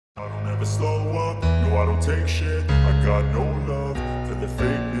I don't ever slow up, no I don't take shit. I got no love for the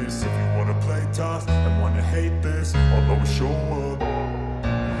fakeness. If you wanna play tough and wanna hate this, I'll always show up.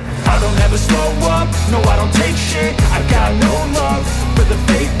 I don't ever slow up, no I don't take shit. I got no love for the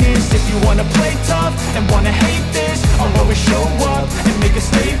fakeness. If you wanna play tough and wanna hate this, I'll always show up and make a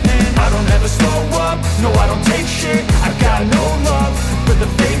statement. I don't ever slow up, no I don't take shit. I got no love for the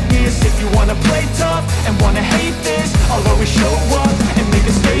fakeness. If you wanna play tough and wanna hate this, I'll always show up and make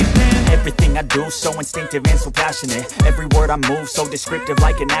a statement. Everything I do so instinctive and so passionate. Every word I move so descriptive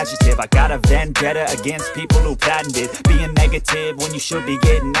like an adjective. I got a vendetta against people who patented being negative when you should be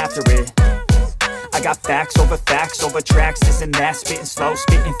getting after it. I got facts over tracks, this and that. Spitting slow,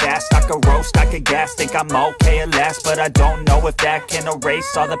 spitting fast, I could roast, I could gas. Think I'm okay at last, but I don't know if that can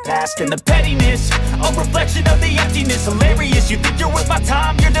erase all the past. And the pettiness, a reflection of the emptiness. Hilarious, you think you're worth my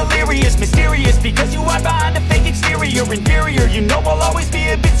time, you're delirious. Mysterious, because you hide behind a fake exterior. Inferior, you know I'll always be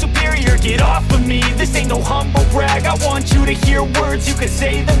a bit superior. Get off of me, this ain't no humble brag. I want you to hear words, you can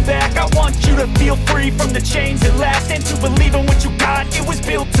say them back. I want you to feel free from the chains at last, and to believe in what you got, it was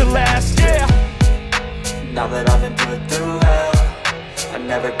built to last, yeah. Now that I've been put through hell, I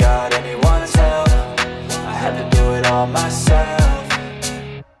never got anyone's help. I had to do it all myself.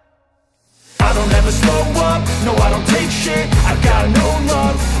 I don't ever slow up, no I don't take shit. I got no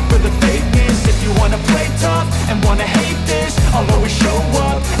love for the fakeness. If you wanna play tough and wanna hate this, I'll always show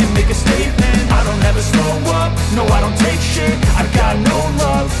up and make a statement. I don't ever slow up, no I don't take shit. I got no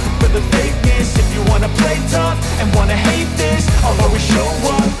love for the fakeness. If you wanna play tough and wanna hate this, I'll always show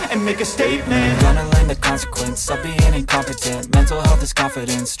up and make a statement. Gonna learn the consequence of being incompetent. Mental health is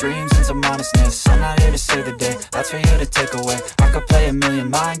confidence, dreams and some honestness. I'm not here to save the day, that's for you to take away. I could play a million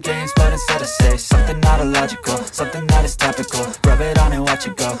mind games, but instead I say something not illogical, something that is topical. Rub it on and watch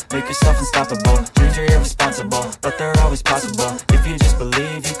it go, make yourself unstoppable. Dreams are irresponsible, but they're always possible. If you just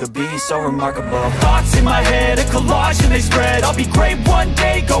believe, you could be so remarkable. Thoughts in my head, a collage and they spread. I'll be great one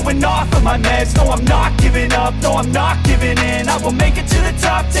day, going off of my meds. No, I'm not giving up, no, I'm not giving in. I will make it to the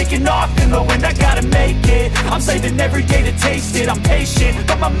top, taking off in the wind. I gotta make it, I'm saving every day to taste it. I'm patient,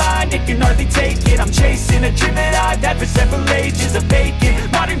 but my mind, it can hardly take it. I'm chasing a dream that I've had for several ages. A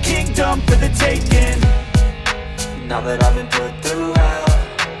vacant, modern kingdom for the taking. Now that I've been put through hell,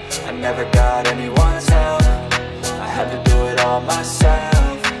 I never got anyone's help. I had to do it all myself.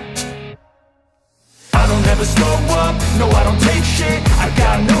 I don't ever slow up, no I don't take shit. I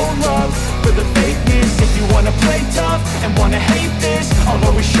got no love for the fakeness. If you wanna play tough and wanna hate this, I'll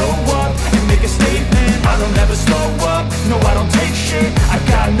always show up and make a statement. I don't ever slow up, no I don't take shit. I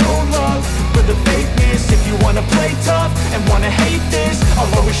got no love for the fakeness. If you wanna play tough and wanna hate this,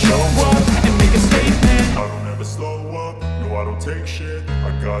 I'll always show up and make a statement. I don't ever slow up, no I don't take shit.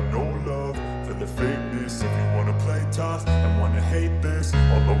 I got no love for the fakeness. If you wanna play tough and wanna hate this,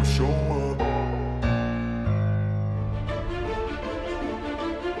 I'll always show up.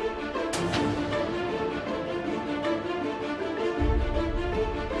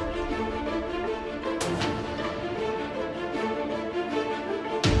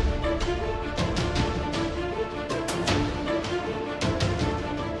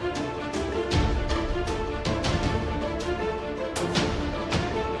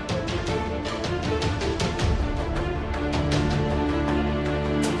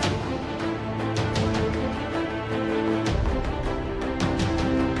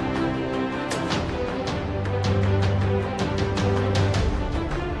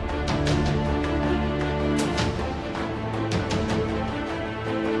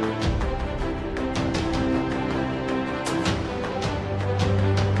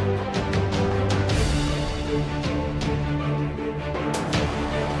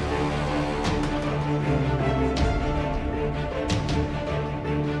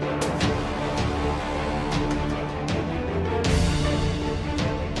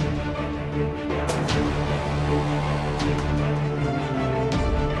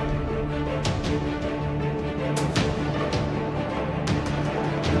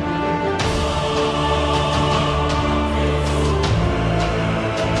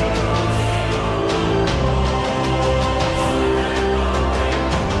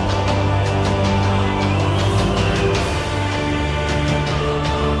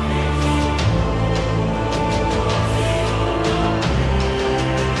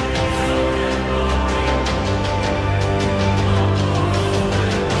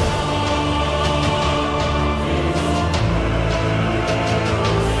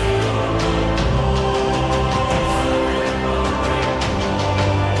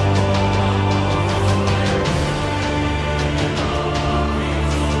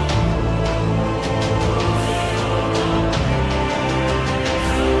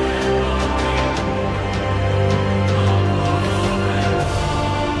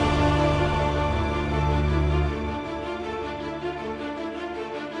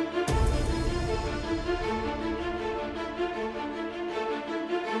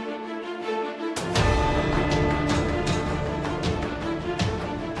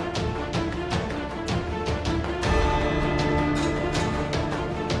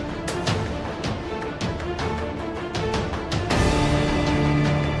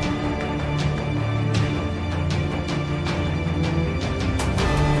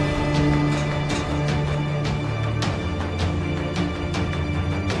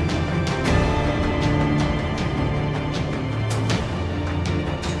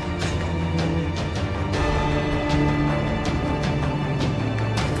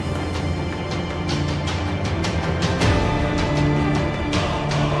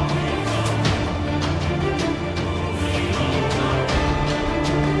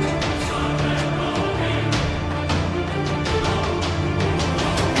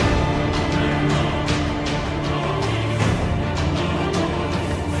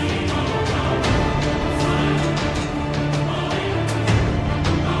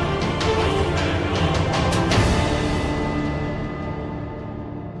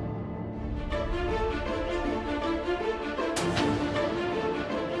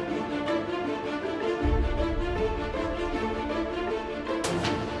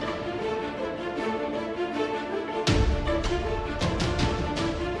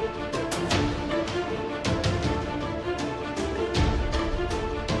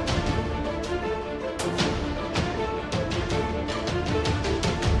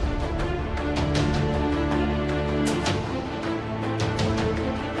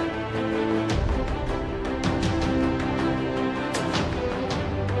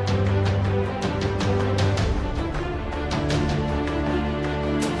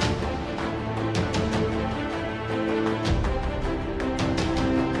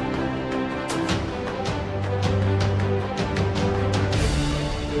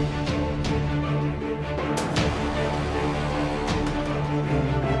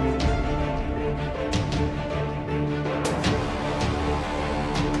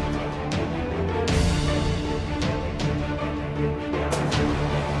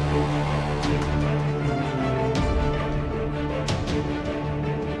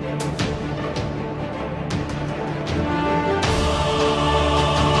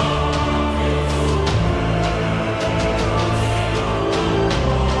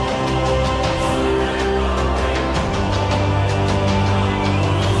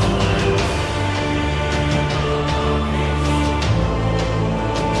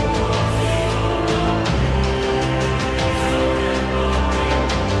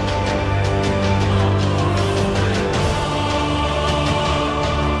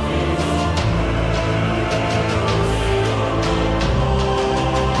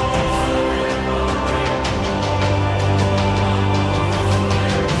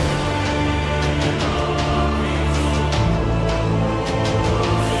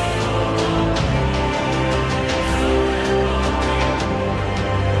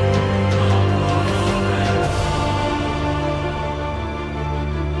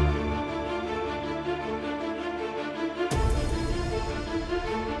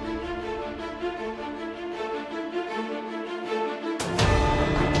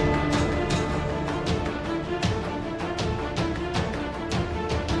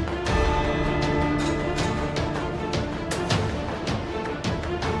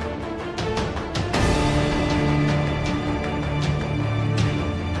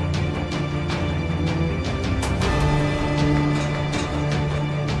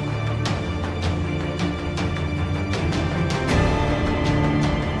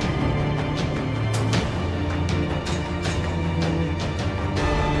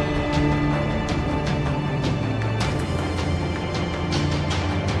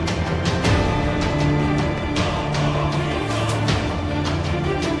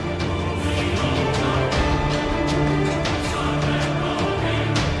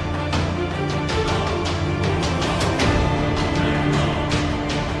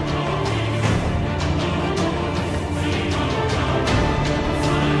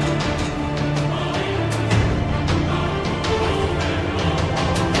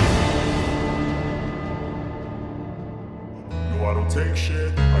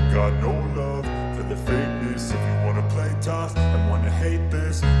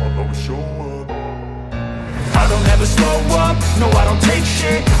 this, I'll always show up. I don't ever slow up, no I don't take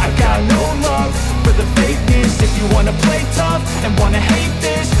shit. I got no love for the fakeness. If you wanna play tough and wanna hate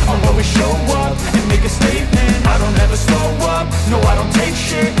this, I'll always show up and make a statement. I don't ever slow up, no I don't take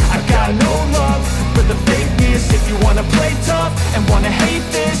shit. I got no love for the fakeness. If you wanna play tough and wanna hate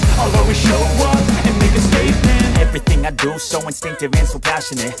this, I'll always show up and make a statement. Everything I do so instinctive and so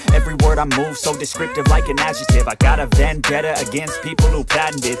passionate. Every word I move so descriptive like an adjective. I got a vendetta against people who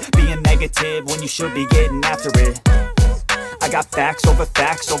patented being negative when you should be getting after it. I got facts over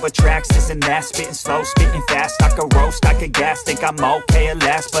tracks, this and that. Spitting slow, spitting fast. I could roast, I could gas. Think I'm okay at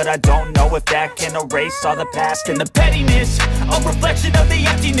last, but I don't know if that can erase all the past. And the pettiness, a reflection of the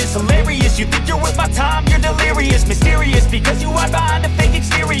emptiness. Hilarious, you think you're worth my time, you're delirious. Mysterious, because you hide behind a fake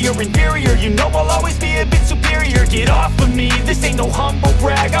exterior. Inferior, you know I'll always be a bit superior. Get off of me, this ain't no humble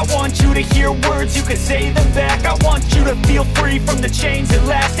brag. I want you to hear words, you can say them back. I want you to feel free from the chains that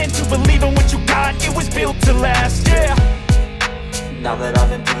last, and to believe in what you got, it was built to last, yeah. Now that I've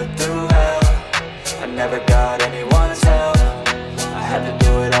been put through hell, I never got anyone's help. I had to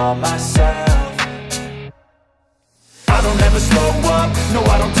do it all myself. I don't ever slow up, no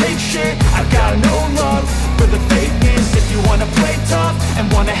I don't take shit. I got no love for the fakeness. If you wanna play tough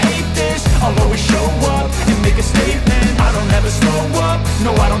and wanna hate this, I'll always show up and make a statement. I don't ever slow up,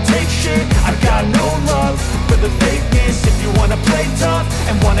 no I don't take shit. I got no love for the fakeness. If you wanna play tough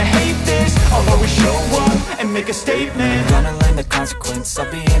and wanna hate this, I'll always show up and make a statement. Gonna learn the consequence of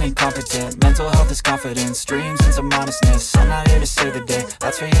being incompetent. Mental health is confidence, dreams and some honestness. I'm not here to save the day,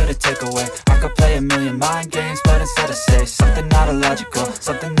 that's for you to take away. I could play a million mind games, but instead I say something not illogical,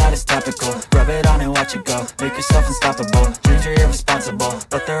 something that is topical. Rub it on and watch it go, make yourself unstoppable. Dreams are irresponsible,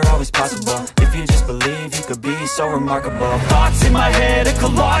 but they're always possible. If you just believe, you could be so remarkable. Thoughts in my head, a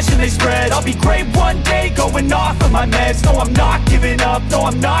collage and they spread. I'll be great one day, going off of my meds. No, I'm not giving up, no,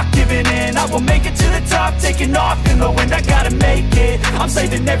 I'm not giving in. I will make it to the top, taking off in the wind. I gotta make it, I'm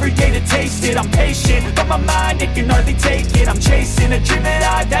saving every day to taste it. I'm patient, but my mind, it can hardly take it. I'm chasing a dream that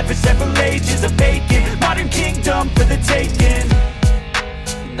I've had for several ages. A vacant, modern kingdom for the taking.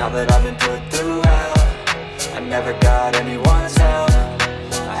 Now that I've been put through hell, I never got anyone's help.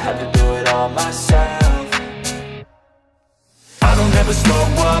 I had to do it all myself. I don't ever slow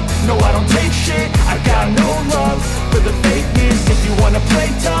up, no I don't take shit. I got no love for the fakeness. If you wanna play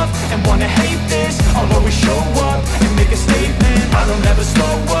tough and wanna hate this, I'll always show up and make a statement. I don't ever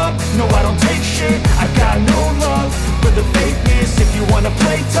slow up, no I don't take shit. I got no love for the fakeness. If you wanna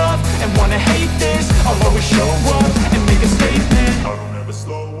play tough and wanna hate this, I'll always show up and make a statement. I don't ever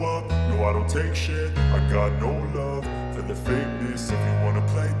slow up, no I don't take shit. I got no love for the fakeness. If you wanna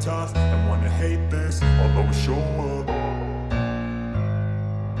play tough and wanna hate this, I'll always show up.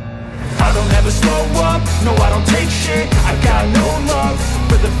 I don't ever slow up, no I don't take shit. I got no love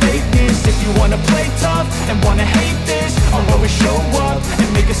for the fakeness. If you wanna play tough and wanna hate this, I'll always show up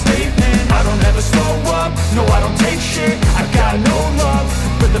and make a statement. I don't ever slow up, no I don't take shit. I got no love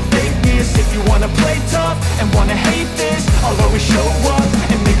for the fakeness. If you wanna play tough and wanna hate this, I'll always show up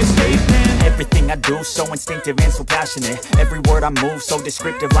and make a statement. Everything I do so instinctive and so passionate. Every word I move so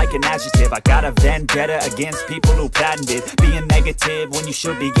descriptive like an adjective. I got a vendetta against people who patented being negative when you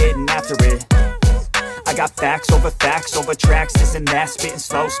should be getting after it. I got facts over tracks, this and that. Spitting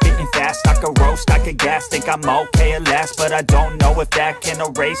slow, spitting fast. I could roast, I could gas. Think I'm okay at last, but I don't know if that can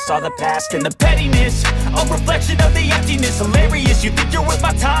erase all the past. And the pettiness, a reflection of the emptiness. Hilarious, you think you're worth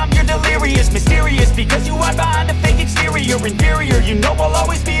my time, you're delirious. Mysterious, because you hide behind a fake exterior. Inferior, you know I'll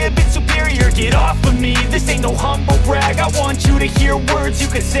always be a bit superior. Get off of me, this ain't no humble brag. I want you to hear words, you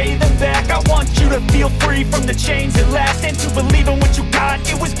can say them back. I want you to feel free from the chains that last, and to believe in what you got,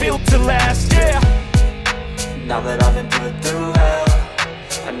 it was built to last, yeah. Now that I've been put through hell,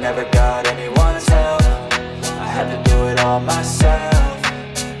 I never got anyone's help. I had to do it all myself.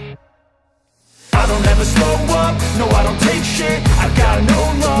 I don't ever slow up, no I don't take shit. I got no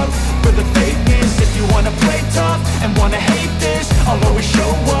love for the fakeness. If you wanna play tough and wanna hate this, I'll always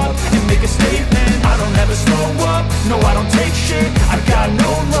show up and make a statement. I don't ever slow up, no I don't take shit. I got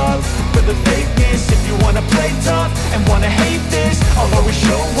no love for the fakeness. If you wanna play tough and wanna hate this, I'll always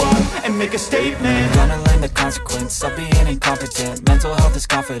show up and make a statement. Gonna learn the consequence of being incompetent. Mental health is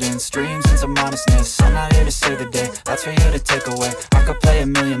confidence, dreams and some honestness. I'm not here to save the day, that's for you to take away. I could play a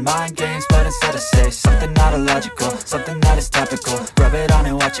million mind games, but instead I say something not illogical, something that is topical. Rub it on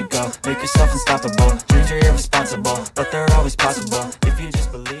and watch it go, make yourself unstoppable. Dreams are irresponsible, but they're always possible. If you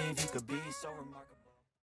just believe, you could be so remarkable.